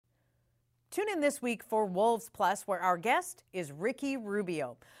Tune in this week for Wolves Plus, where our guest is Ricky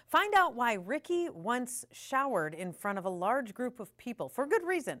Rubio. Find out why Ricky once showered in front of a large group of people for good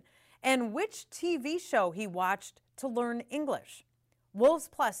reason, and which TV show he watched to learn English. Wolves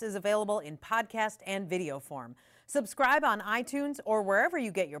Plus is available in podcast and video form. Subscribe on iTunes or wherever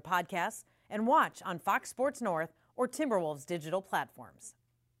you get your podcasts, and watch on Fox Sports North or Timberwolves digital platforms.